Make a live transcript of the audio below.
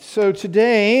So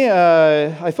today,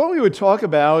 I thought we would talk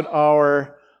about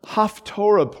our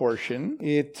Haftorah portion.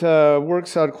 It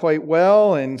works out quite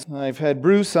well, and I've had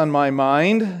Bruce on my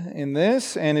mind in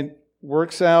this, and it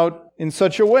works out in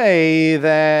such a way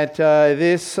that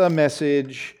this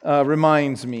message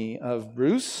reminds me of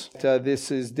Bruce. This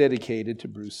is dedicated to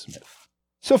Bruce Smith.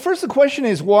 So first the question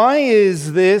is, why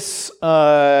is this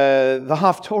the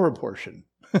Haftorah portion?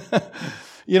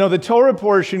 You know, the Torah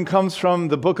portion comes from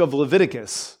the book of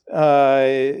Leviticus.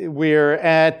 We're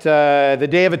at the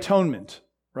Day of Atonement,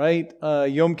 right?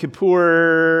 Yom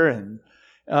Kippur,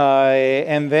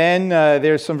 and then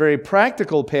there's some very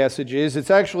practical passages.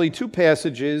 It's actually two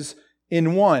passages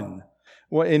in one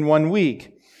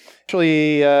week.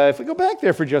 Actually, if we go back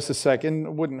there for just a second,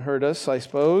 it wouldn't hurt us, I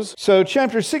suppose. So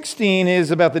chapter 16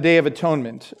 is about the Day of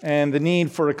Atonement and the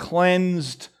need for a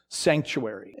cleansed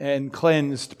sanctuary and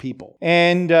cleansed people.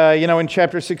 And, in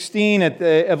chapter 16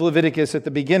 of Leviticus at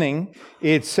the beginning,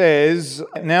 it says,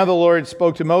 "Now the Lord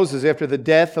spoke to Moses after the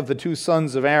death of the two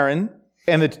sons of Aaron."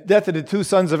 And the death of the two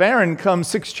sons of Aaron comes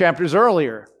 6 chapters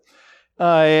earlier.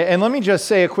 And let me just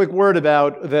say a quick word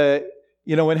about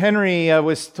when Henry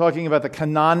was talking about the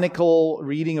canonical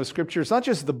reading of Scripture, it's not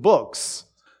just the books,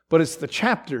 but it's the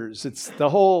chapters. It's the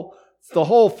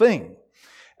whole thing.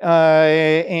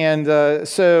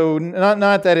 So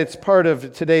not that it's part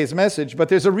of today's message, but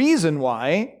there's a reason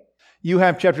why you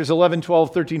have chapters 11,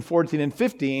 12, 13, 14, and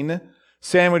 15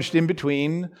 sandwiched in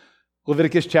between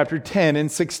Leviticus chapter 10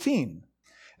 and 16.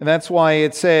 And that's why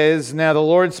it says, "Now the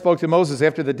Lord spoke to Moses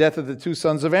after the death of the two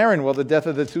sons of Aaron." Well, the death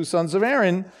of the two sons of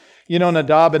Aaron,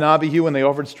 Nadab and Abihu, when they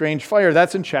offered strange fire,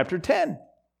 that's in chapter 10.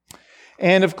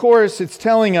 And of course, it's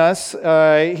telling us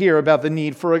here about the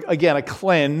need for, again, a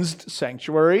cleansed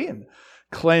sanctuary and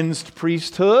cleansed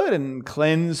priesthood and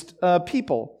cleansed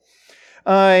people.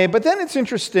 But then it's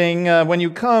interesting when you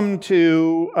come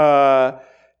to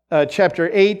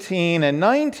chapter 18 and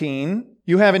 19,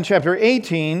 you have in chapter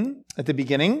 18, at the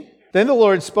beginning, "Then the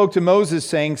Lord spoke to Moses,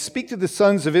 saying, 'Speak to the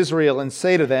sons of Israel and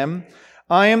say to them,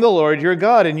 I am the Lord your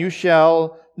God, and you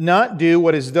shall not do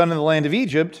what is done in the land of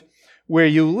Egypt, where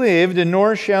you lived, and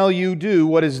nor shall you do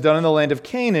what is done in the land of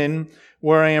Canaan,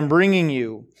 where I am bringing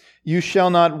you. You shall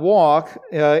not walk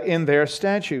in their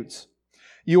statutes.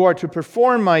 You are to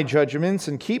perform my judgments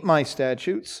and keep my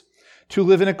statutes, to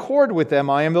live in accord with them.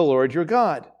 I am the Lord your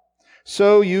God.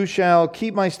 So you shall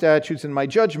keep my statutes and my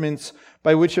judgments,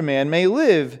 by which a man may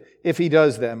live if he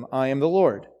does them. I am the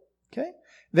Lord.'" Okay?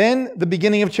 Then the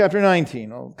beginning of chapter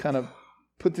 19. I'll kind of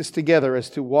put this together as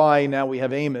to why now we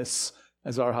have Amos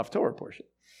as our Haftorah portion.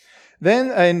 Then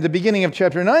in the beginning of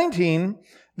chapter 19,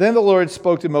 "Then the Lord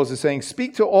spoke to Moses, saying,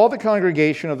 'Speak to all the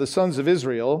congregation of the sons of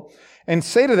Israel, and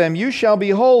say to them, you shall be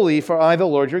holy, for I, the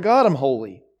Lord your God, am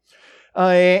holy.'"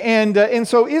 And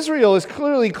so Israel is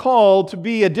clearly called to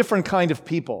be a different kind of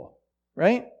people,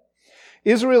 right?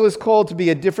 Israel is called to be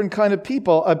a different kind of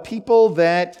people, a people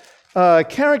that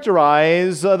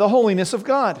characterize the holiness of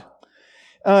God.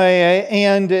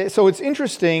 And so it's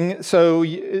interesting. So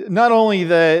not only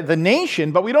the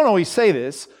nation, but we don't always say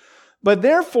this, but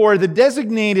therefore the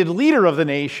designated leader of the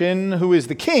nation, who is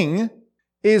the king,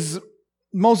 is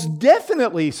most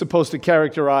definitely supposed to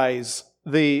characterize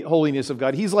the holiness of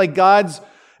God. He's like God's,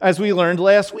 as we learned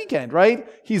last weekend, right?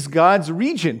 He's God's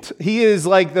regent. He is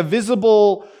like the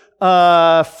visible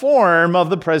form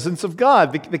of the presence of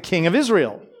God, the king of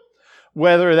Israel.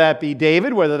 Whether that be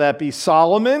David, whether that be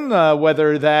Solomon,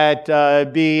 whether that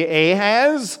be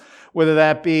Ahaz, whether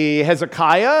that be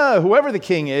Hezekiah, whoever the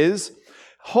king is,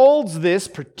 holds this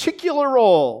particular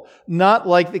role, not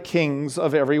like the kings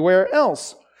of everywhere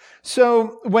else.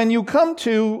 So when you come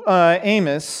to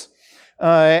Amos,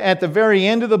 at the very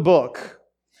end of the book,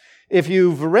 if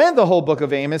you've read the whole book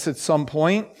of Amos at some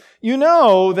point, you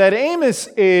know that Amos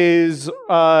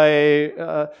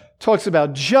talks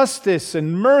about justice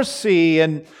and mercy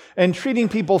and treating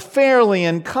people fairly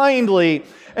and kindly.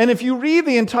 And if you read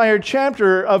the entire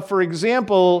chapter of, for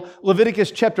example,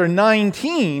 Leviticus chapter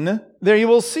 19, there you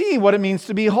will see what it means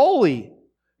to be holy.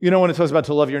 When it talks about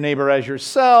to love your neighbor as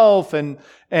yourself and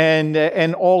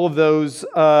all of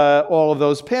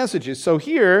those passages. So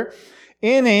here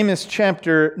in Amos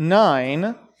chapter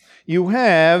 9, you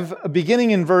have,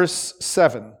 beginning in verse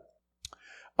 7,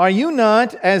 "Are you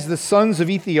not as the sons of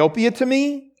Ethiopia to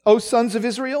me, O sons of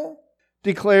Israel?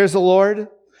 Declares the Lord.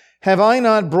 Have I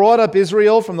not brought up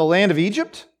Israel from the land of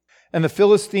Egypt, and the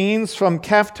Philistines from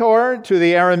Caphtor to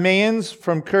the Arameans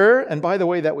from Kir?" And by the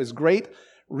way, that was great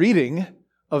reading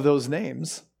of those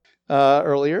names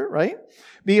earlier, right?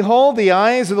 "Behold, the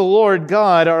eyes of the Lord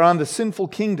God are on the sinful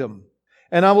kingdom,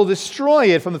 and I will destroy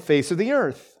it from the face of the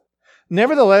earth.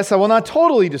 Nevertheless, I will not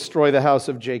totally destroy the house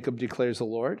of Jacob, declares the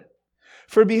Lord.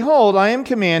 For behold, I am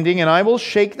commanding, and I will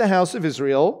shake the house of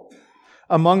Israel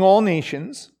among all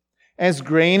nations, as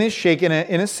grain is shaken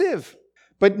in a sieve,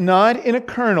 but not a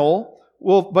kernel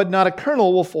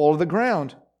will fall to the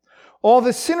ground. All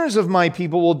the sinners of my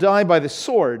people will die by the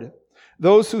sword,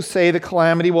 those who say the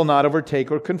calamity will not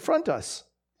overtake or confront us.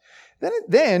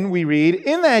 Then we read,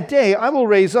 in that day I will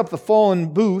raise up the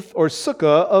fallen booth or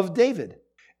sukkah of David,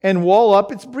 and wall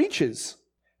up its breaches,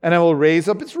 and I will raise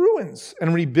up its ruins,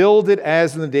 and rebuild it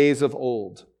as in the days of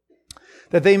old,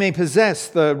 that they may possess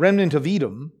the remnant of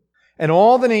Edom, and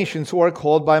all the nations who are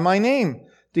called by my name,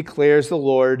 declares the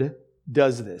Lord,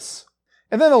 does this.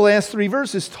 And then the last three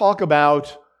verses talk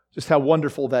about just how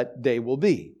wonderful that day will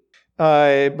be.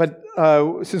 But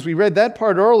since we read that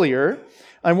part earlier,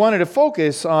 I wanted to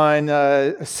focus on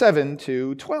 7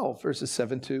 to 12, verses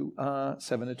 7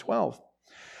 to 12.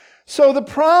 So the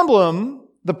problem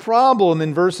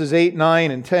in verses 8,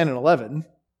 9, and 10, and 11,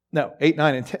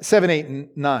 7, 8, and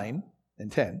 9,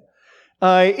 and 10,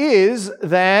 is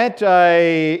that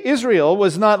Israel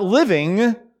was not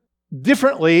living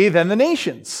differently than the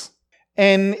nations.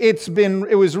 And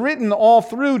it was written all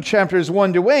through chapters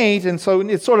 1 to 8, and so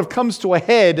it sort of comes to a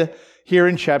head here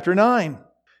in chapter 9.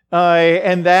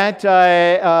 And that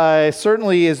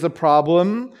certainly is the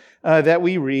problem that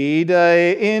we read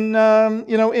in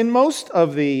most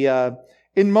of the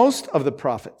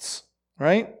prophets,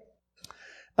 right?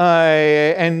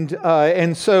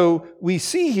 And so we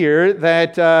see here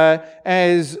that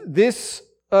as this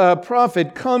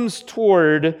prophet comes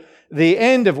toward the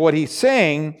end of what he's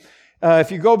saying,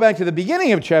 if you go back to the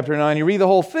beginning of chapter 9, you read the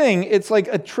whole thing, it's like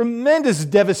a tremendous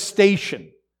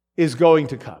devastation is going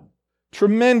to come.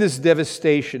 Tremendous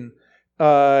devastation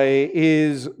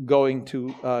is going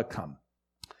to come.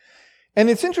 And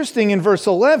it's interesting in verse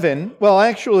 11, well,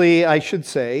 actually, I should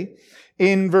say,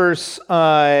 in verse 9,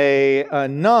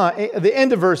 the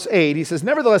end of verse 8, he says,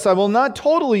 nevertheless, I will not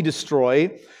totally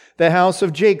destroy the house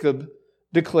of Jacob,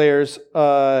 declares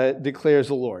the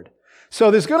Lord. So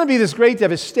there's going to be this great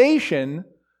devastation,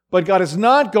 but God is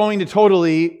not going to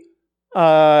totally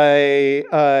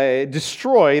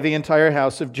destroy the entire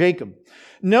house of Jacob.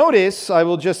 Notice, I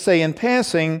will just say in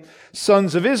passing,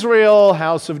 sons of Israel,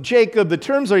 house of Jacob, the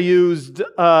terms are used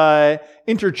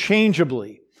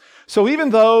interchangeably. So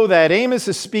even though that Amos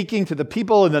is speaking to the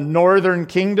people in the northern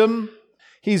kingdom,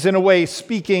 he's in a way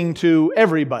speaking to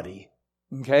everybody.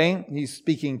 Okay? He's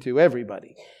speaking to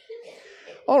everybody.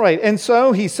 All right, and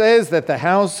so he says that the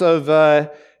house of,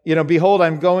 behold,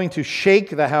 I'm going to shake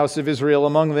the house of Israel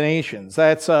among the nations.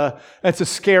 That's a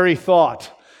scary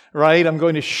thought, right? I'm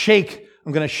going to shake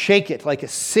it like a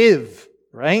sieve,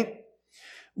 right?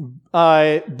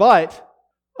 But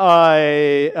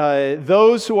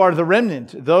those who are the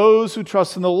remnant, those who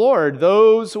trust in the Lord,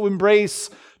 those who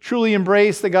truly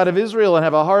embrace the God of Israel and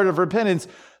have a heart of repentance,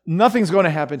 nothing's going to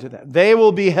happen to them. They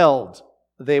will be held.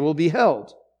 They will be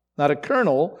held. Not a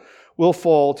kernel will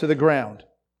fall to the ground.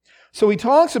 So he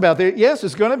talks about there, yes,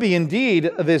 there's going to be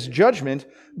indeed this judgment,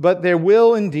 but there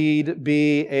will indeed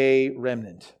be a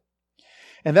remnant.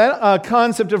 And that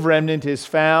concept of remnant is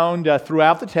found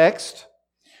throughout the text.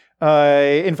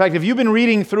 In fact, if you've been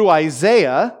reading through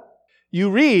Isaiah, you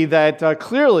read that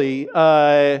clearly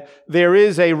there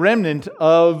is a remnant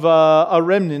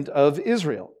of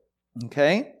Israel.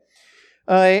 Okay?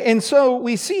 And so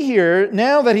we see here,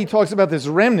 now that he talks about this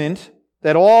remnant,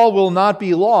 that all will not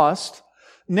be lost,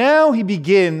 now he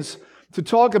begins to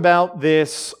talk about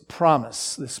this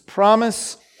promise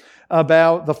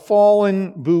about the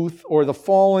fallen booth or the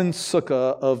fallen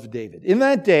sukkah of David. In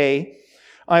that day,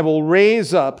 I will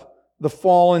raise up the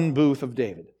fallen booth of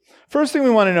David. First thing we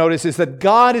want to notice is that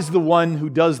God is the one who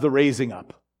does the raising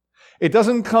up. It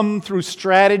doesn't come through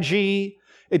strategy.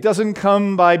 It doesn't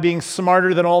come by being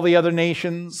smarter than all the other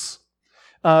nations,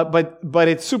 but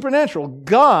it's supernatural.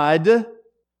 God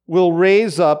will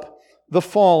raise up the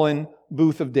fallen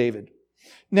booth of David.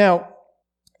 Now,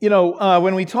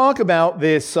 when we talk about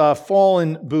this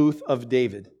fallen booth of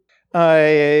David,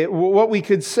 what we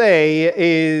could say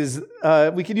is,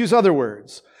 we could use other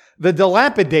words. The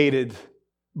dilapidated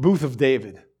booth of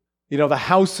David, the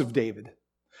house of David.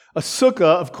 A sukkah,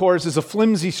 of course, is a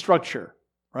flimsy structure,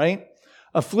 right?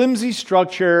 A flimsy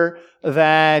structure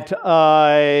that,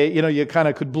 you kind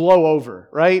of could blow over,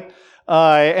 right?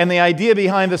 And the idea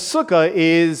behind the sukkah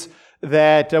is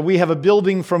that we have a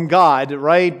building from God,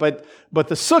 right? But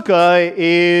the sukkah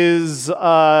is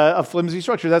a flimsy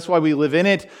structure. That's why we live in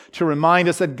it, to remind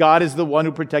us that God is the one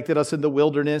who protected us in the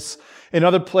wilderness. In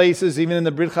other places, even in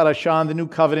the Brit Hadashah, the New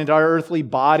Covenant, our earthly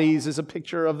bodies is a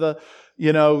picture of the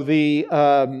the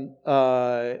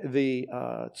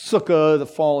sukkah, the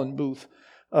fallen booth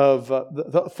of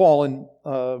the fallen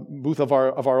booth of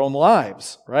our own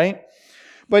lives, right?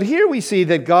 But here we see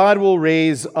that God will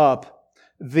raise up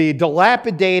the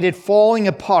dilapidated, falling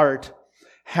apart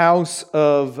house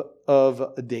of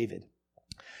David.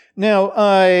 Now,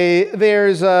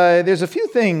 there's a few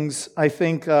things I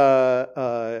think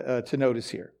to notice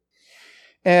here,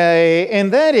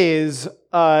 and that is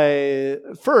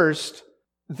first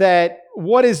that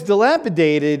what is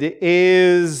dilapidated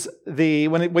is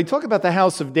when we talk about the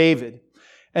house of David,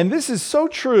 and this is so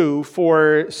true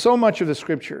for so much of the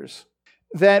scriptures,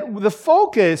 that the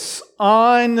focus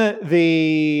on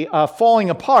the falling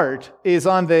apart is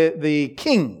on the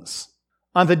kings,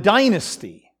 on the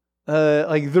dynasty,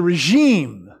 like the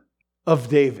regime of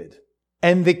David.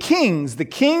 And the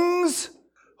kings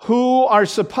who are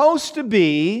supposed to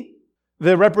be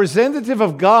the representative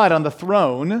of God on the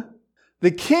throne,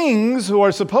 the kings who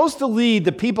are supposed to lead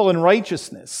the people in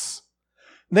righteousness,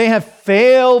 they have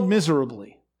failed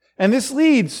miserably. And this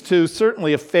leads to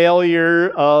certainly a failure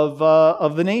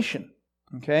of the nation.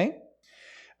 Okay?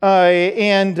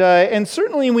 And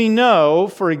certainly we know,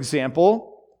 for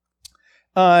example,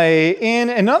 in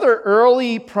another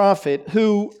early prophet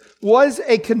who was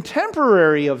a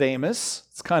contemporary of Amos,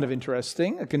 it's kind of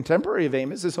interesting, a contemporary of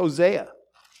Amos is Hosea.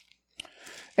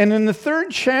 And in the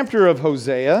 3rd chapter of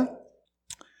Hosea,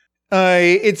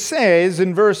 it says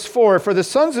in verse 4, "For the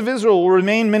sons of Israel will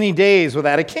remain many days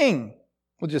without a king."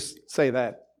 We'll just say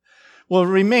that. Will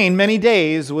remain many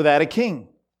days without a king.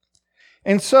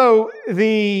 And so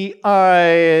the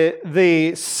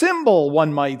symbol,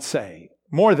 one might say,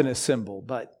 more than a symbol,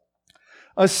 but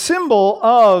a symbol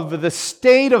of the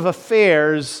state of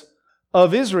affairs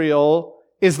of Israel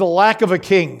is the lack of a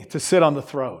king to sit on the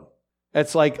throne.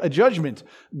 That's like a judgment.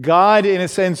 God, in a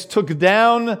sense, took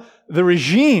down the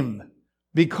regime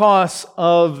because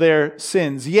of their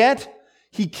sins. Yet,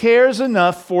 He cares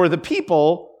enough for the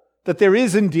people that there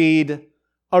is indeed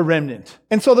a remnant.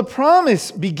 And so the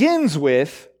promise begins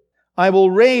with, I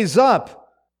will raise up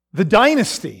the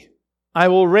dynasty. I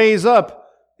will raise up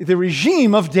the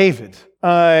regime of David,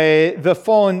 the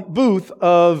fallen booth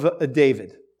of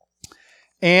David.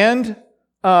 And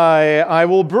I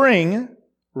will bring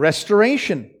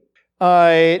restoration.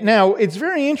 Now, it's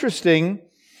very interesting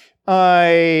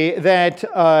that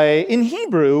in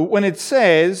Hebrew, when it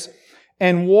says,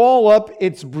 and wall up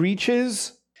its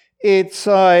breaches, it's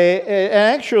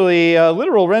actually, a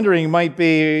literal rendering might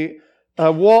be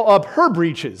wall up her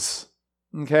breaches.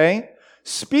 Okay?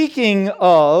 Speaking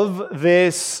of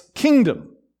this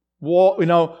kingdom. In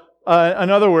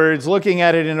other words, looking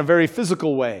at it in a very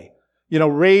physical way.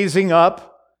 Raising up.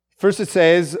 First it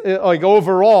says,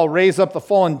 overall, raise up the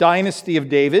fallen dynasty of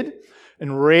David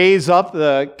and raise up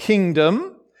the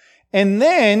kingdom. And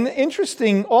then,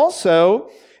 interesting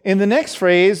also, in the next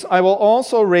phrase, I will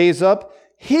also raise up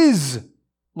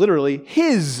literally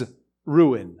his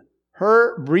ruin.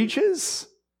 Her breaches,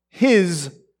 his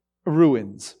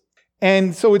ruins.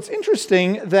 And so it's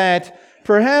interesting that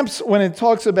perhaps when it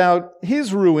talks about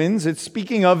his ruins, it's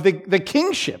speaking of the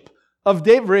kingship of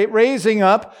David, raising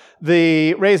up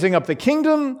the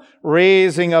kingdom,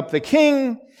 raising up the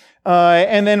king,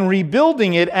 and then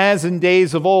rebuilding it as in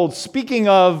days of old, speaking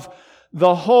of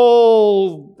the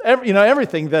whole,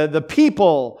 everything, the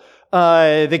people,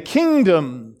 the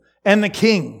kingdom, and the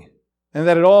king, and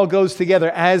that it all goes together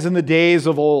as in the days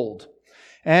of old.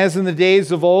 As in the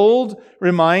days of old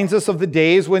reminds us of the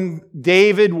days when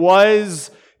David was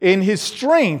in his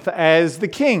strength as the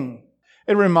king.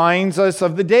 It reminds us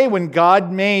of the day when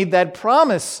God made that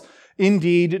promise,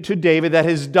 indeed, to David that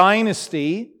his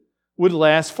dynasty would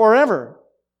last forever,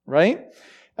 right?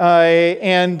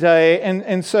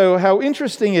 And so how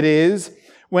interesting it is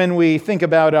when we think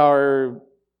about our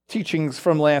teachings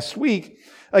from last week,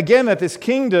 again, that this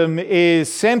kingdom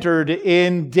is centered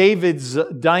in David's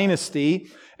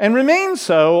dynasty and remains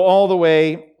so all the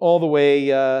way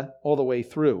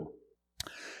through.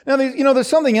 Now, there's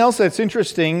something else that's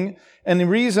interesting, and the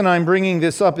reason I'm bringing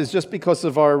this up is just because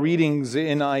of our readings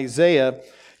in Isaiah.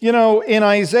 In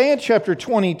Isaiah chapter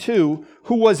 22,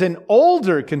 who was an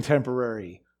older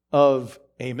contemporary of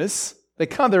Amos,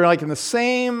 they're like in the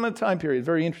same time period.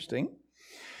 Very interesting.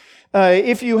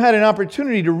 If you had an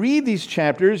opportunity to read these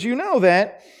chapters, you know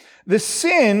that the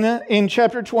sin in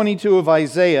chapter 22 of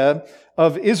Isaiah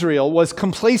of Israel was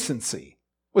complacency.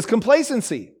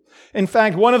 In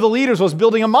fact, one of the leaders was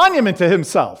building a monument to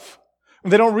himself.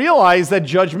 They don't realize that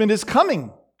judgment is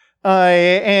coming.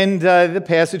 And the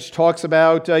passage talks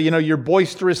about, your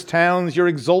boisterous towns, your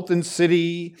exultant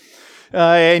city,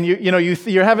 and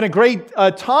you're having a great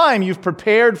time. You've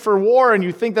prepared for war, and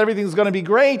you think that everything's going to be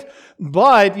great,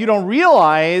 but you don't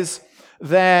realize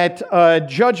that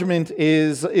judgment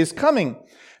is coming.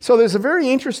 So there's a very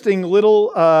interesting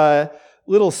little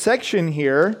section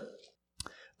here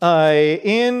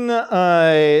in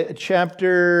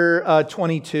chapter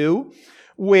 22,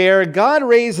 where God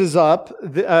raises up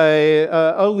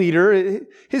a leader.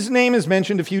 His name is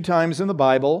mentioned a few times in the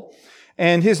Bible,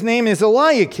 and his name is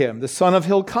Eliakim, the son of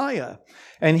Hilkiah.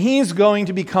 And he's going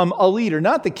to become a leader,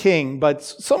 not the king, but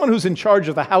someone who's in charge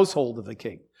of the household of the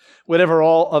king, whatever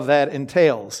all of that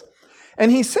entails.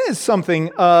 And he says something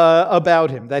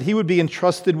about him, that he would be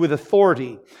entrusted with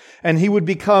authority, and he would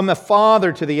become a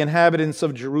father to the inhabitants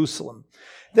of Jerusalem.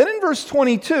 Then in verse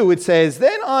 22, it says,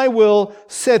 "Then I will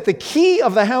set the key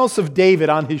of the house of David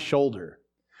on his shoulder.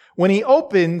 When he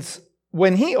opens,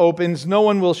 no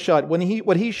one will shut. What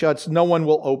he shuts, no one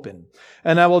will open.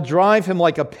 And I will drive him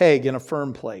like a peg in a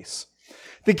firm place."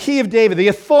 The key of David, the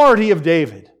authority of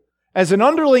David. As an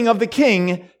underling of the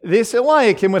king, this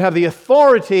Eliakim would have the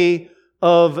authority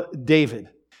of David.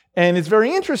 And it's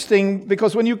very interesting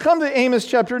because when you come to Amos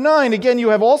chapter 9, again, you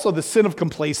have also the sin of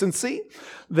complacency.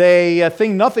 They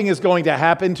think nothing is going to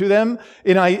happen to them.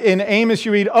 In Amos,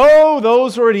 you read, "Oh,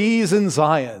 those who are at ease in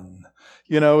Zion."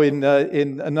 In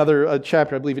another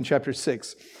chapter, I believe in chapter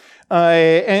 6.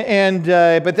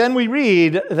 But then we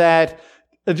read that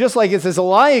just like it says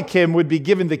Eliakim would be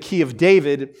given the key of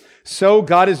David, so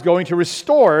God is going to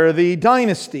restore the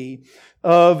dynasty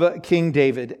of King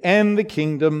David and the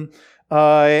kingdom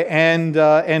and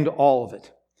all of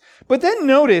it. But then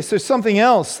notice there's something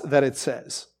else that it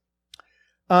says.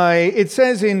 It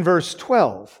says in verse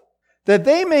 12, "that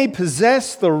they may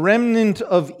possess the remnant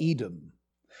of Edom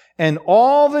and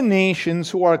all the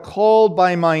nations who are called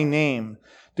by my name,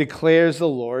 declares the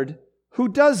Lord, who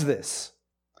does this."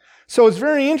 So it's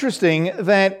very interesting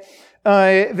that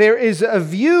there is a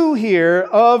view here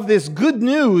of this good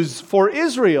news for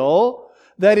Israel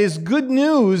that is good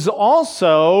news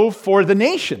also for the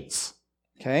nations.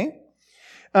 Okay?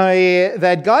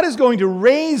 That God is going to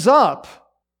raise up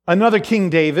another King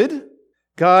David.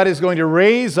 God is going to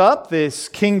raise up this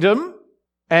kingdom,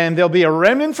 and there'll be a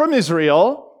remnant from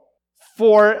Israel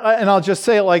and I'll just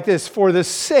say it like this, for the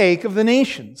sake of the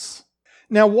nations.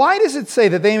 Now, why does it say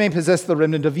that they may possess the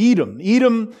remnant of Edom?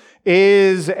 Edom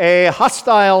is a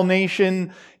hostile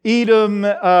nation. Edom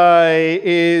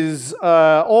is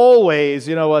always,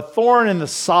 a thorn in the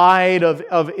side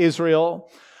of Israel.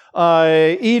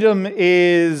 Edom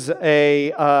is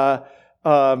a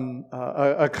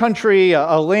country,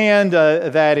 a land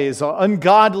that is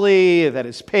ungodly, that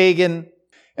is pagan.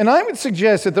 And I would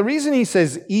suggest that the reason he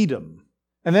says Edom,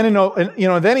 and then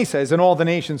then he says, "and all the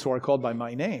nations who are called by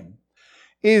my name,"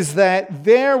 is that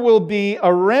there will be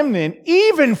a remnant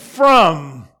even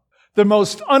from the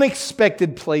most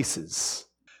unexpected places.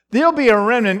 There'll be a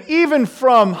remnant even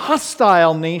from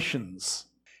hostile nations.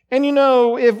 And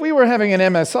if we were having an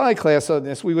MSI class on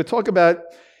this, we would talk about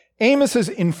Amos's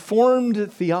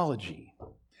informed theology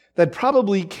that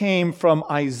probably came from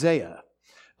Isaiah,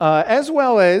 as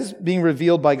well as being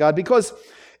revealed by God. Because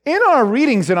in our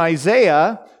readings in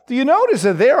Isaiah, do you notice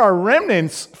that there are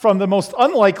remnants from the most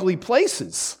unlikely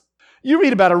places? You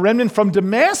read about a remnant from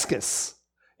Damascus.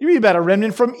 You read about a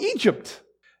remnant from Egypt.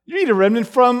 You read a remnant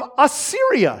from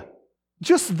Assyria.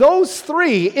 Just those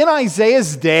three in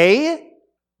Isaiah's day,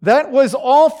 that was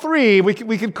all three we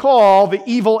could call the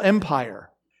evil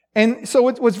empire. And so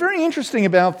what's very interesting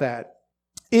about that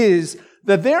is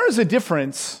that there is a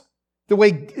difference, the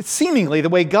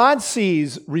way God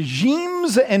sees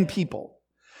regimes and people,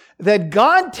 that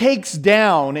God takes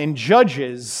down and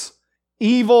judges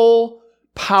evil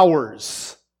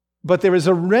powers, but there is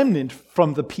a remnant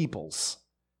from the peoples.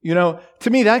 To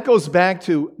me, that goes back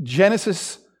to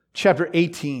Genesis chapter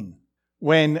 18,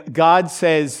 when God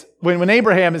says, when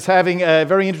Abraham is having a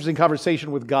very interesting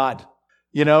conversation with God,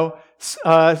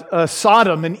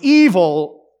 Sodom, an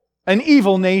evil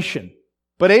nation.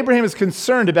 But Abraham is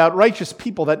concerned about righteous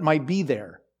people that might be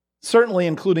there, certainly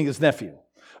including his nephew,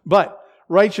 but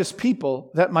righteous people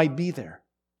that might be there,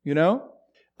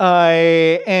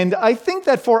 And I think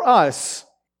that for us,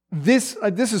 this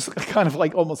is kind of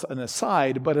like almost an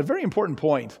aside, but a very important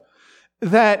point,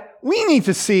 that we need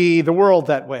to see the world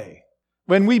that way.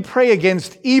 When we pray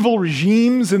against evil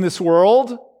regimes in this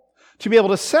world, to be able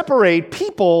to separate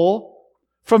people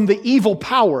from the evil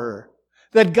power,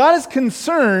 that God is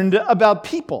concerned about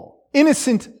people,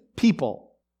 innocent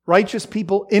people, righteous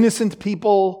people, innocent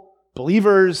people,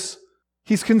 believers.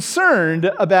 He's concerned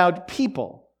about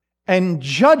people and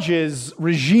judges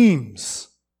regimes,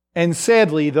 and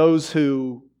sadly, those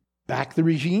who back the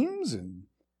regimes and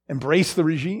embrace the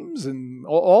regimes and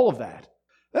all of that.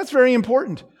 That's very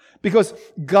important because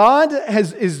God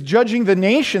is judging the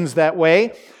nations that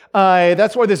way.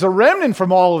 That's why there's a remnant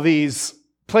from all of these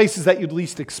places that you'd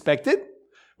least expect it.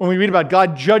 When we read about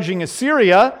God judging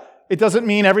Assyria, it doesn't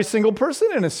mean every single person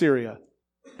in Assyria,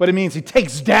 but it means he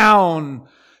takes down,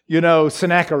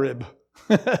 Sennacherib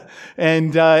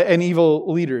and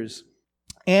evil leaders.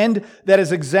 And that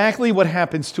is exactly what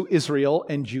happens to Israel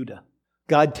and Judah.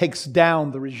 God takes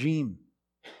down the regime.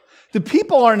 The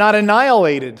people are not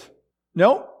annihilated.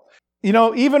 No.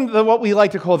 Even what we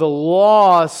like to call the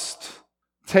lost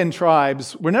 10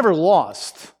 tribes were never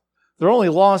lost. They're only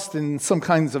lost in some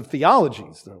kinds of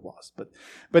theologies. They're lost,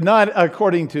 but not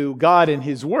according to God and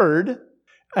His Word.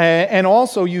 And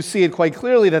also you see it quite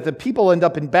clearly that the people end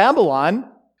up in Babylon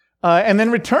and then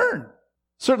return.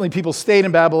 Certainly people stayed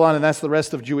in Babylon, and that's the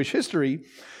rest of Jewish history.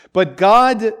 But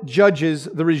God judges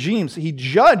the regimes. He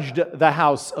judged the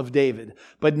house of David,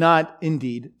 but not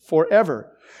indeed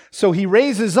forever. So He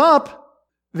raises up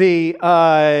the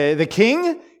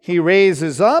king. He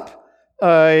raises up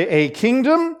a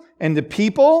kingdom and the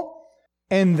people,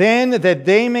 and then that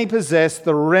they may possess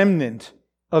the remnant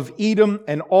of Edom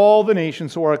and all the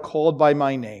nations who are called by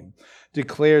my name,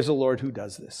 declares the Lord who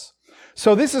does this.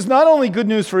 So this is not only good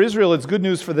news for Israel, it's good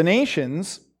news for the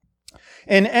nations.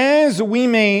 And as we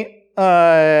may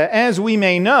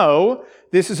know,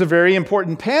 this is a very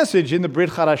important passage in the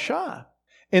Brit Hadashah,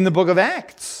 in the book of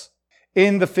Acts,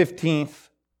 in the 15th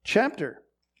chapter.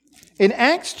 In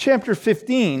Acts chapter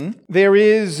 15, there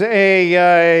is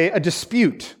a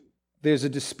dispute. There's a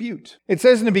dispute. It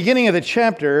says in the beginning of the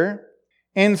chapter,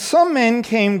 "And some men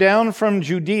came down from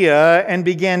Judea and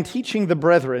began teaching the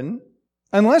brethren,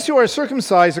 unless you are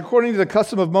circumcised according to the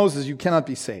custom of Moses, you cannot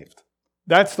be saved."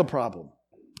 That's the problem.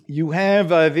 You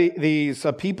have these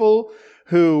people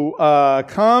who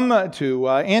come to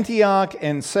Antioch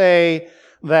and say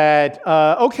that,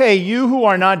 okay, you who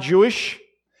are not Jewish,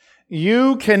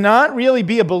 you cannot really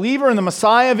be a believer in the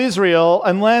Messiah of Israel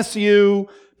unless you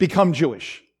become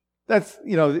Jewish. That's,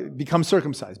 become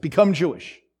circumcised, become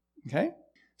Jewish. Okay?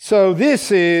 So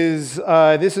this is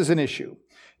an issue.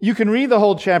 You can read the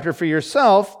whole chapter for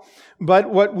yourself, but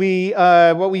what we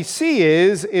see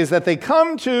is that they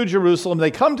come to Jerusalem, they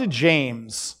come to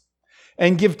James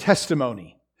and give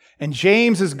testimony. And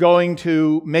James is going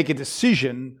to make a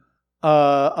decision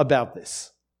about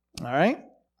this. All right?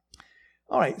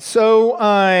 All right, so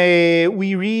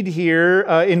we read here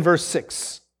in verse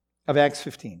 6 of Acts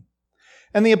 15.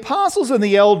 "And the apostles and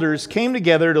the elders came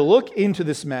together to look into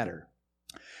this matter.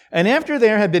 And after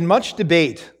there had been much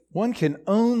debate," one can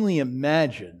only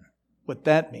imagine what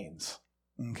that means,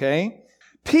 okay?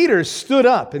 "Peter stood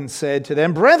up and said to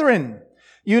them, 'Brethren,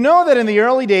 you know that in the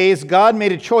early days God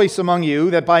made a choice among you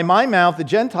that by my mouth the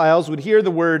Gentiles would hear the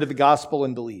word of the gospel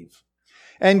and believe.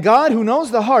 And God, who knows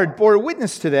the heart, bore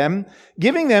witness to them,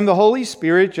 giving them the Holy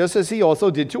Spirit, just as He also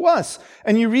did to us.'"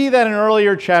 And you read that in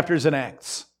earlier chapters in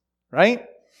Acts, right?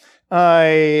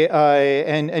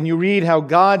 And you read how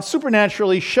God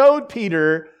supernaturally showed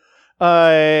Peter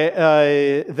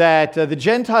that the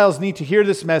Gentiles need to hear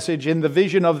this message in the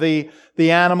vision of the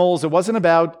animals. It wasn't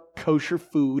about kosher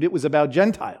food. It was about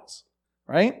Gentiles,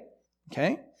 right?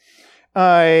 Okay?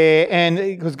 And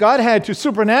because God had to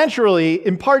supernaturally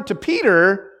impart to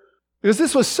Peter, because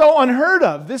this was so unheard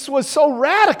of, this was so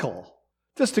radical,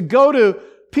 just to go to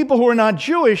people who are not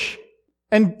Jewish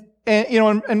and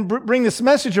bring this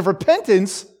message of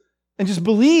repentance and just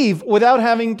believe without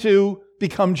having to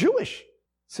become Jewish.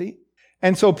 See?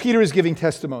 And so Peter is giving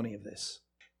testimony of this.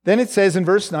 Then it says in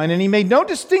verse 9, "And he made no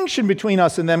distinction between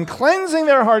us and them, cleansing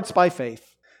their hearts by faith.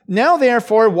 Now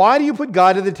therefore, why do you put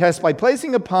God to the test by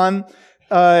placing upon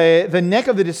the neck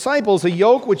of the disciples a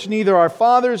yoke which neither our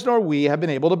fathers nor we have been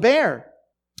able to bear?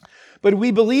 But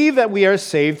we believe that we are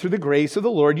saved through the grace of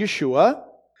the Lord Yeshua.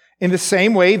 In the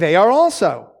same way they are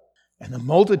also." And the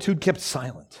multitude kept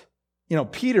silent.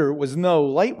 Peter was no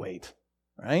lightweight,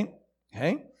 right?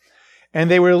 Okay? "And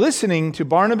they were listening to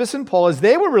Barnabas and Paul as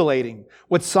they were relating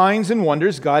what signs and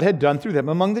wonders God had done through them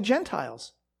among the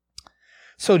Gentiles."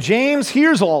 So James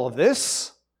hears all of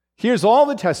this, hears all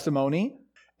the testimony,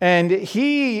 and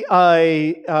he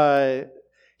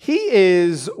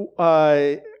is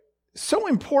so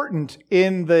important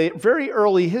in the very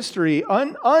early history,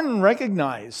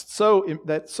 unrecognized. So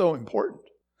that's so important.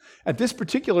 At this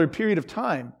particular period of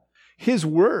time, his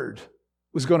word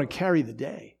was going to carry the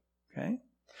day. Okay?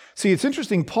 See, it's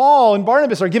interesting. Paul and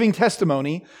Barnabas are giving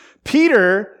testimony.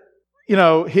 Peter,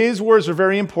 his words are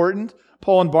very important,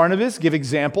 Paul and Barnabas give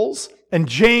examples, and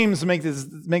James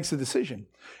makes the decision.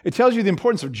 It tells you the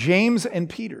importance of James and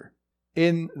Peter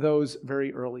in those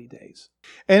very early days.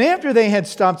 And after they had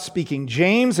stopped speaking,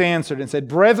 James answered and said,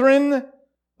 "Brethren,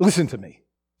 listen to me.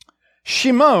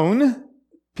 Shimon,"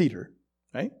 Peter,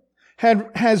 right,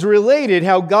 has related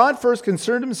how God first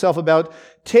concerned himself about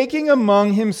taking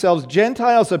among himself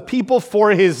Gentiles, a people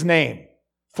for his name.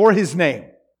 For his name.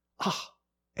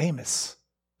 Amos.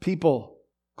 People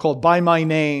called by my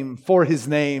name, for his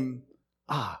name.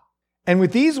 And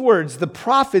with these words, the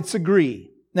prophets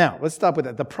agree. Now, let's stop with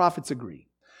that. The prophets agree.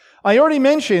 I already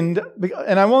mentioned,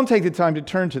 and I won't take the time to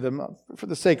turn to them for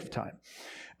the sake of time.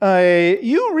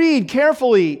 You read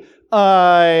carefully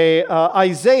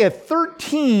Isaiah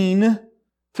 13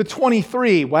 to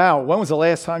 23. Wow, when was the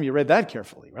last time you read that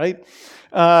carefully, right?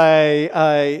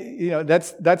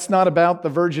 That's not about the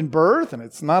virgin birth, and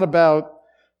it's not about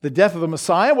the death of the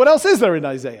Messiah. What else is there in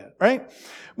Isaiah, right?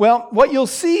 Well, what you'll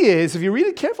see is, if you read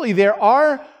it carefully, there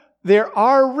are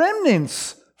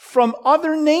remnants from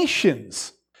other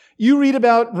nations. You read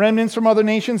about remnants from other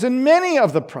nations in many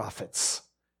of the prophets.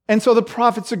 And so the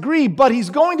prophets agree, but he's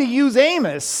going to use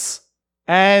Amos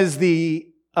as the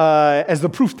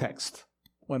proof text,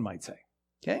 one might say.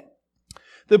 Okay?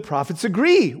 The prophets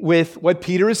agree with what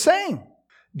Peter is saying.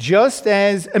 Just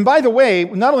as, and by the way,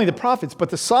 not only the prophets, but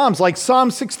the Psalms, like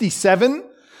Psalm 67,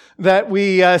 that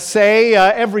we say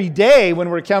every day when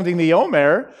we're counting the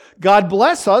Omer, God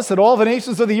bless us that all the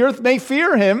nations of the earth may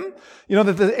fear him,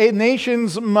 that the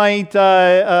nations might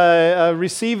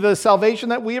receive the salvation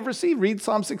that we have received. Read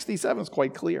Psalm 67, it's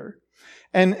quite clear.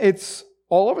 And it's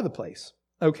all over the place.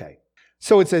 Okay,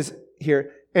 so it says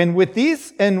here, and with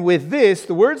this,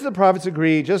 the words of the prophets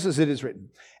agree, just as it is written.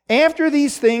 After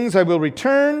these things I will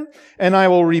return, and I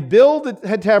will rebuild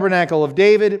the tabernacle of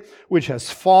David, which has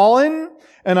fallen,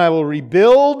 and I will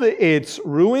rebuild its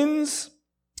ruins,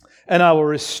 and I will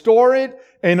restore it,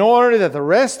 in order that the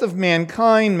rest of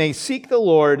mankind may seek the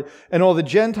Lord, and all the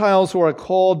Gentiles who are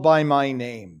called by my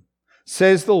name,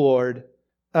 says the Lord,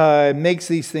 makes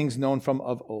these things known from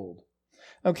of old.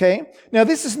 Okay? Now,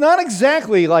 this is not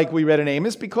exactly like we read in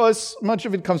Amos, because much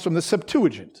of it comes from the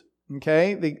Septuagint,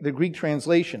 okay? The Greek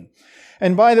translation.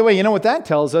 And by the way, you know what that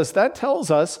tells us? That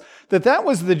tells us that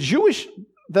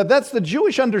that's the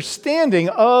Jewish understanding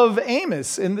of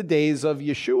Amos in the days of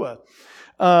Yeshua.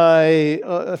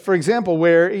 For example,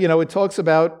 where, it talks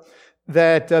about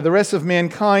that the rest of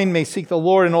mankind may seek the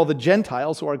Lord and all the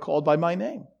Gentiles who are called by my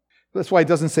name. That's why it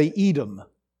doesn't say Edom,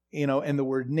 and the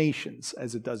word nations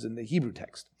as it does in the Hebrew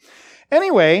text.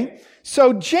 Anyway,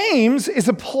 so James is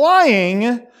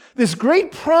applying this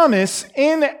great promise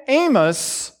in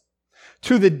Amos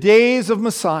to the days of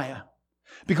Messiah,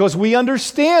 because we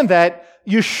understand that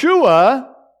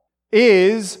Yeshua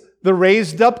is the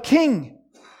raised up king.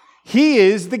 He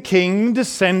is the king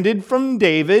descended from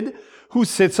David who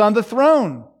sits on the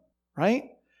throne, right?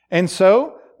 And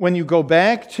so when you go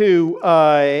back to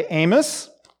Amos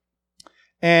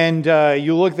and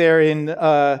you look there in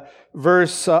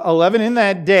verse 11, in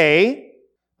that day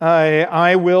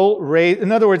I will raise,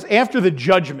 in other words, after the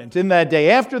judgment, in that day,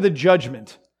 after the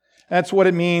judgment. That's what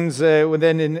it means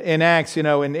then in Acts,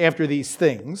 and after these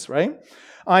things, right?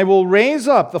 I will raise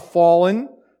up the fallen.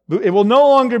 It will no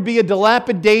longer be a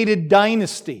dilapidated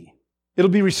dynasty.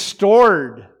 It'll be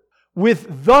restored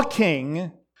with the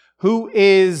king who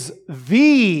is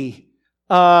the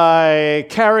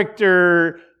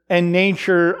character and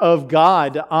nature of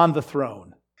God on the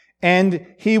throne. And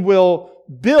he will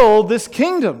build this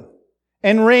kingdom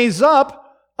and raise up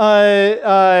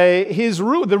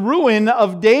the ruin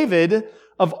of David,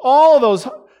 of all of those,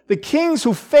 the kings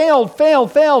who failed.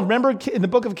 Remember in the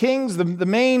book of Kings, the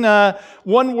main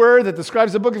one word that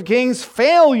describes the book of Kings,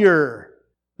 failure.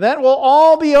 That will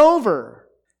all be over.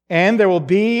 And there will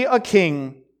be a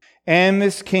king and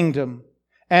this kingdom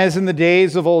as in the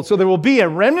days of old. So there will be a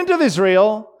remnant of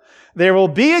Israel, there will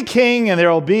be a king, and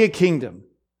there will be a kingdom.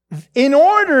 In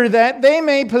order that they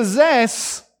may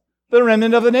possess the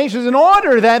remnant of the nations, in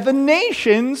order that the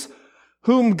nations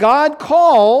whom God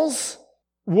calls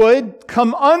would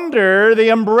come under the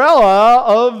umbrella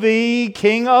of the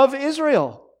King of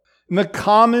Israel, in the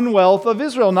commonwealth of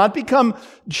Israel, not become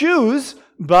Jews,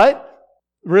 but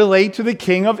relate to the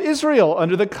King of Israel,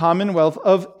 under the commonwealth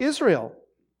of Israel.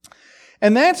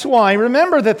 And that's why,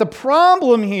 remember that the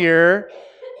problem here,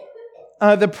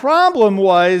 the problem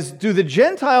was, do the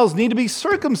Gentiles need to be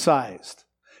circumcised?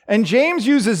 And James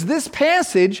uses this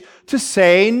passage to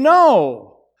say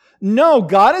no. No,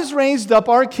 God has raised up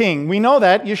our king. We know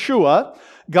that, Yeshua.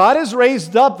 God has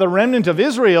raised up the remnant of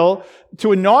Israel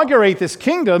to inaugurate this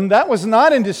kingdom. That was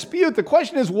not in dispute. The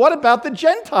question is, what about the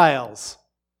Gentiles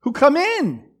who come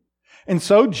in? And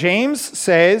so James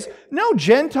says, no,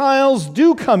 Gentiles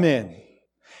do come in.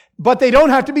 But they don't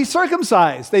have to be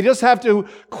circumcised. They just have to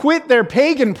quit their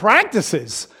pagan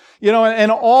practices,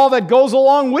 and all that goes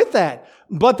along with that.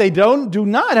 But they do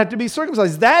not have to be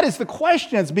circumcised. That is the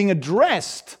question that's being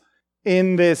addressed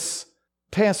in this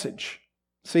passage.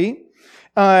 See?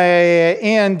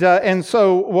 And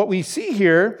so what we see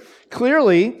here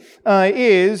clearly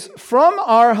is from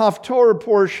our Haftorah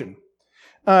portion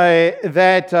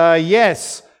that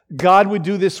yes, God would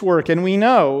do this work. And we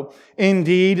know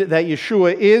indeed that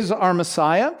Yeshua is our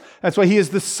Messiah. That's why he is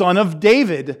the son of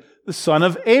David, the son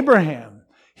of Abraham.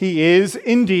 He is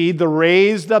indeed the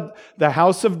raised up. The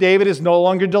house of David is no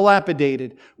longer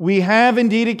dilapidated. We have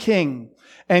indeed a king.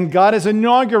 And God has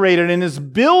inaugurated and is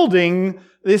building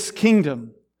this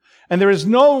kingdom. And there is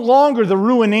no longer the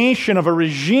ruination of a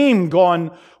regime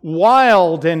gone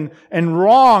wild and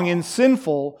wrong and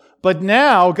sinful. But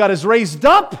now God has raised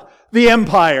up the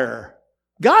empire,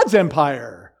 God's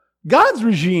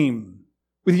regime,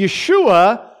 with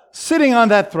Yeshua sitting on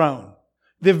that throne,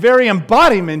 the very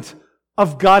embodiment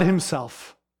of God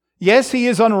himself. Yes, he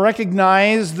is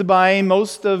unrecognized by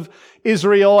most of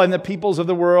Israel and the peoples of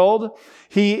the world.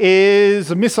 He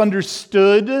is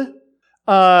misunderstood,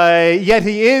 yet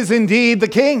he is indeed the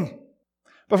king.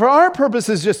 But for our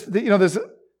purposes, there's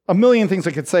a million things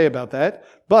I could say about that,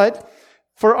 but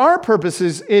for our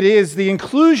purposes, it is the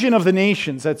inclusion of the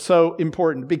nations that's so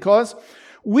important, because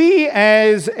we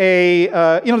as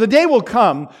the day will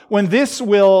come when this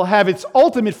will have its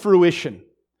ultimate fruition,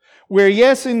 where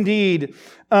yes, indeed,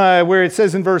 where it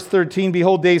says in verse 13,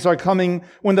 behold, days are coming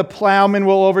when the plowman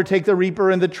will overtake the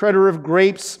reaper and the treader of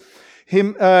grapes,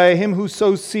 him who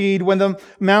sows seed, when the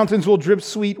mountains will drip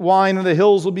sweet wine and the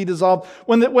hills will be dissolved,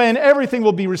 when everything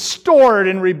will be restored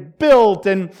and rebuilt,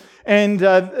 and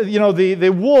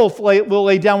the wolf will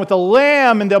lay down with the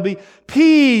lamb, and there'll be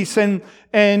peace, and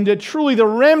truly the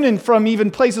remnant from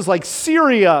even places like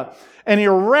Syria and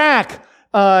Iraq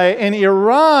and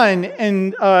Iran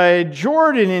and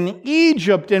Jordan and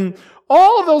Egypt and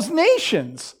all of those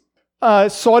nations,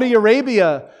 Saudi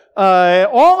Arabia,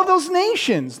 all of those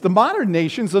nations, the modern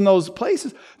nations in those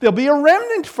places, there'll be a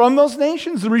remnant from those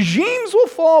nations. The regimes will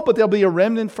fall, but there'll be a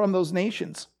remnant from those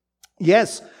nations.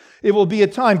 Yes, it will be a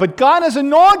time. But God has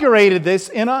inaugurated this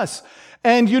in us.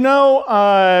 And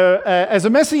as a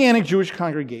Messianic Jewish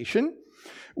congregation,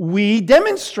 we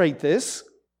demonstrate this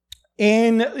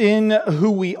in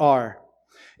who we are,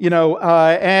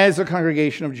 as a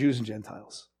congregation of Jews and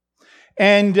Gentiles.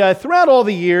 And throughout all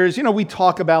the years, we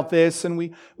talk about this, and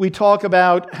we talk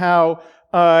about how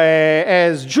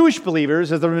as Jewish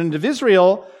believers, as the remnant of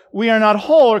Israel, we are not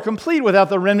whole or complete without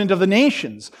the remnant of the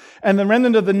nations. And the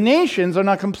remnant of the nations are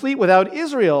not complete without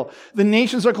Israel. The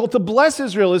nations are called to bless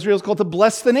Israel. Israel is called to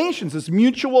bless the nations. This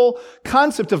mutual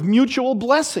concept of mutual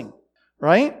blessing,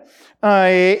 right?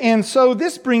 And so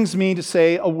this brings me to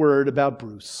say a word about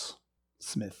Bruce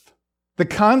Smith, the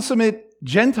consummate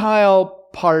Gentile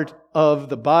part of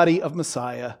the body of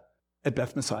Messiah at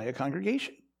Beth Messiah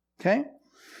congregation. Okay?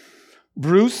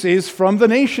 Bruce is from the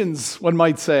nations, one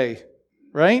might say,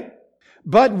 right?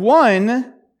 But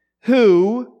one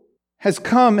who had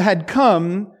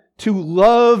come to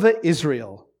love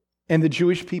Israel and the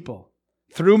Jewish people.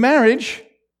 Through marriage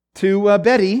to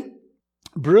Betty,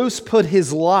 Bruce put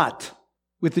his lot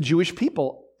with the Jewish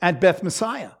people at Beth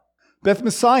Messiah. Beth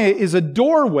Messiah is a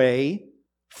doorway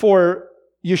for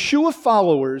Yeshua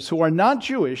followers who are not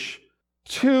Jewish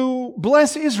to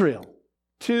bless Israel,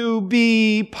 to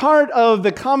be part of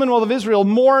the Commonwealth of Israel,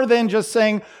 more than just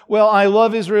saying, well, I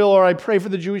love Israel, or I pray for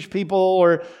the Jewish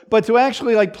people, but to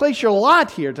actually place your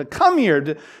lot here, to come here,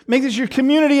 to make this your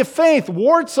community of faith,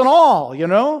 warts and all,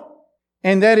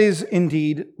 And that is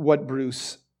indeed what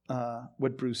Bruce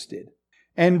did.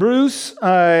 And Bruce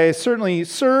certainly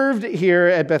served here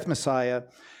at Beth Messiah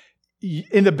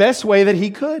in the best way that he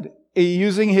could,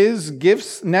 using his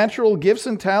gifts, natural gifts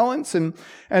and talents, and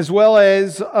as well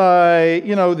as,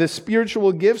 the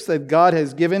spiritual gifts that God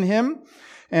has given him.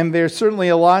 And there's certainly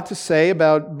a lot to say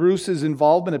about Bruce's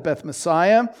involvement at Beth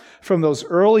Messiah, from those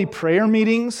early prayer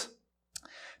meetings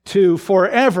to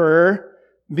forever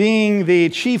being the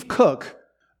chief cook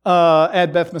at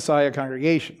Beth Messiah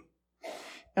congregation.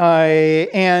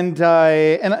 But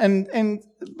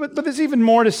there's even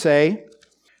more to say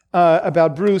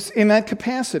about Bruce in that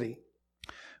capacity.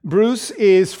 Bruce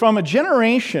is from a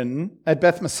generation at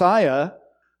Beth Messiah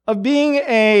of being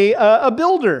a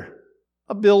builder,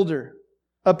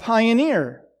 a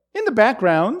pioneer. In the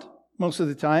background, most of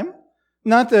the time.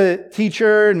 Not the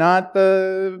teacher, not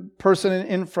the person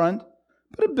in front,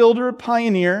 but a builder, a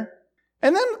pioneer,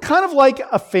 and then kind of like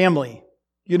a family.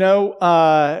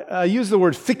 I use the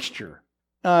word fixture.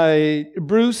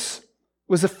 Bruce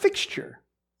was a fixture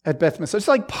at Beth Messiah. It's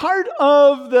like part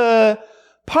of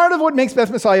what makes Beth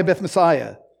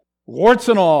Messiah. Warts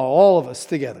and all of us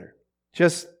together.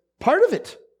 Just part of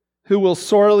it, who will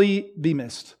sorely be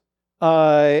missed.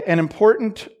 An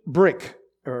important brick,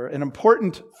 or an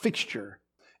important fixture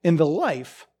in the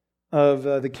life of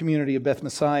the community of Beth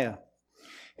Messiah.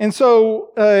 And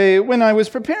so when I was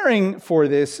preparing for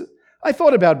this, I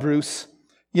thought about Bruce,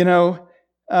 that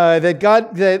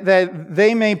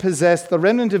they may possess the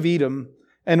remnant of Edom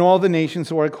and all the nations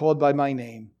who are called by my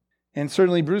name. And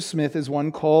certainly Bruce Smith is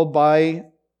one called by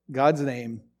God's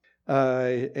name,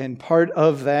 and part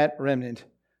of that remnant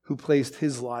who placed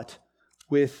his lot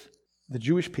with the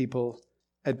Jewish people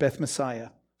at Beth Messiah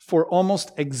for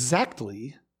almost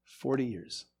exactly 40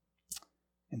 years.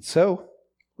 And so,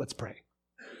 let's pray.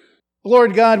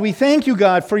 Lord God, we thank you,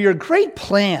 God, for your great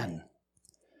plan.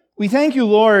 We thank you,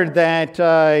 Lord, that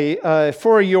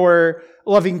for your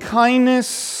loving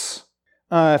kindness,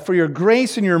 for your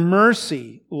grace and your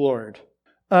mercy, Lord,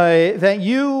 that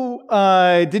you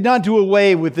did not do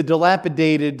away with the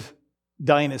dilapidated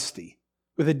dynasty,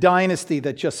 with a dynasty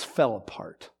that just fell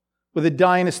apart, with a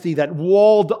dynasty that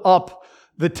walled up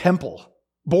the temple,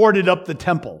 boarded up the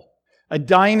temple, a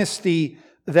dynasty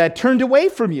that turned away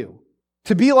from you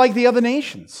to be like the other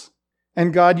nations.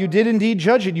 And God, you did indeed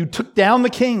judge it. You took down the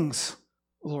kings,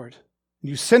 Lord.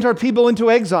 You sent our people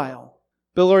into exile.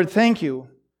 But Lord, thank you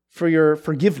for your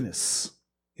forgiveness,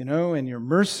 and your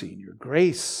mercy and your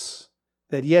grace.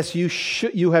 That yes,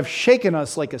 you have shaken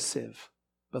us like a sieve.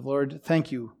 But Lord,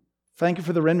 thank you. Thank you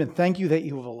for the remnant. Thank you that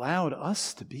you have allowed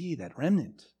us to be that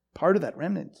remnant, part of that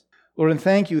remnant. Lord, and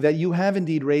thank you that you have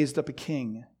indeed raised up a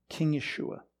king, King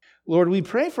Yeshua. Lord, we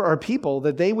pray for our people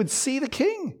that they would see the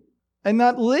king and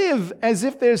not live as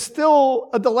if there's still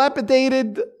a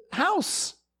dilapidated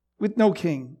house with no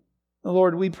king.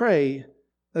 Lord, we pray,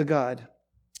 God,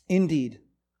 indeed,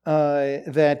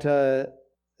 that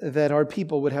our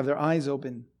people would have their eyes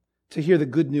open to hear the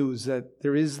good news that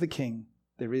there is the king,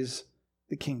 there is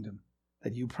the kingdom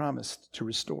that you promised to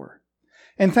restore.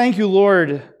 And thank you,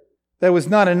 Lord, that was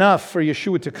not enough for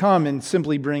Yeshua to come and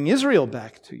simply bring Israel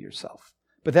back to yourself.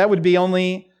 But that would be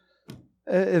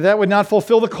that would not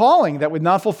fulfill the calling. That would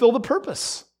not fulfill the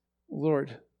purpose,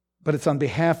 Lord. But it's on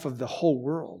behalf of the whole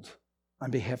world, on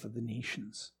behalf of the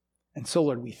nations. And so,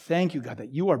 Lord, we thank you, God,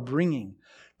 that you are bringing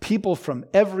people from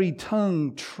every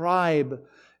tongue, tribe,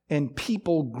 and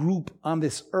people group on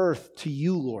this earth to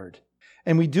you, Lord.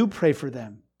 And we do pray for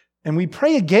them. And we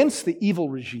pray against the evil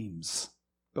regimes.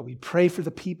 But we pray for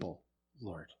the people,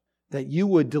 Lord, that you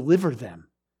would deliver them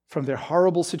from their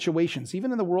horrible situations,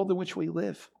 even in the world in which we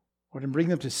live. Lord, and bring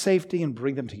them to safety and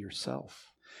bring them to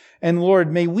yourself. And Lord,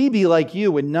 may we be like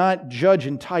you and not judge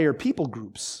entire people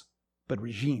groups, but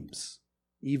regimes,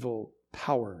 evil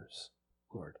powers,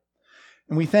 Lord.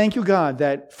 And we thank you, God,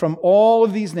 that from all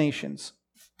of these nations,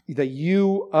 that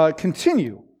you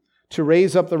continue to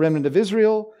raise up the remnant of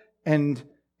Israel and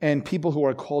people who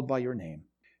are called by your name.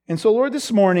 And so, Lord,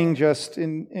 this morning, just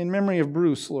in memory of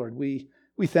Bruce, Lord, we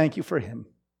thank you for him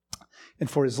and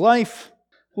for his life,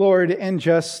 Lord, and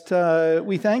just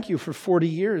we thank you for 40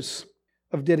 years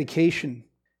of dedication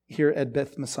here at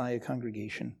Beth Messiah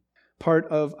Congregation, part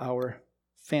of our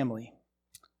family,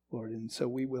 Lord, and so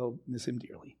we will miss him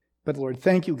dearly. But Lord,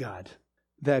 thank you, God,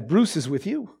 that Bruce is with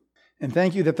you, and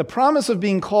thank you that the promise of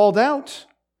being called out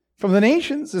from the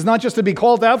nations is not just to be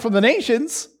called out from the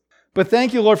nations, but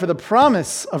thank you, Lord, for the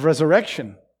promise of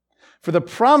resurrection, for the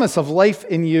promise of life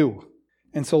in you.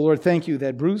 And so, Lord, thank you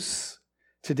that Bruce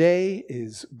today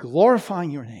is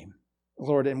glorifying your name,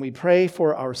 Lord, and we pray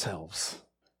for ourselves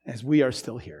as we are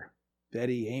still here.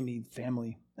 Betty, Amy,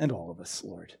 family, and all of us,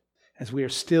 Lord, as we are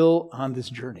still on this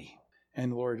journey.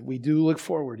 And Lord, we do look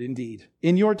forward indeed,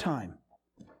 in your time,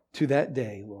 to that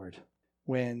day, Lord,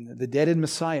 when the dead in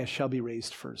Messiah shall be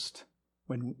raised first.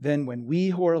 When we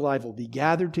who are alive will be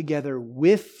gathered together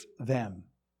with them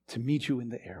to meet you in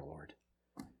the air, Lord,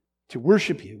 to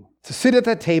worship you, to sit at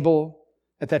that table,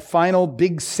 at that final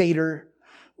big Seder,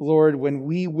 Lord, when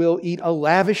we will eat a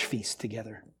lavish feast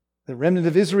together, the remnant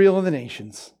of Israel and the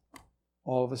nations,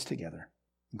 all of us together,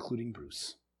 including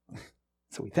Bruce.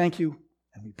 So we thank you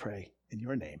and we pray in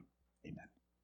your name. Amen.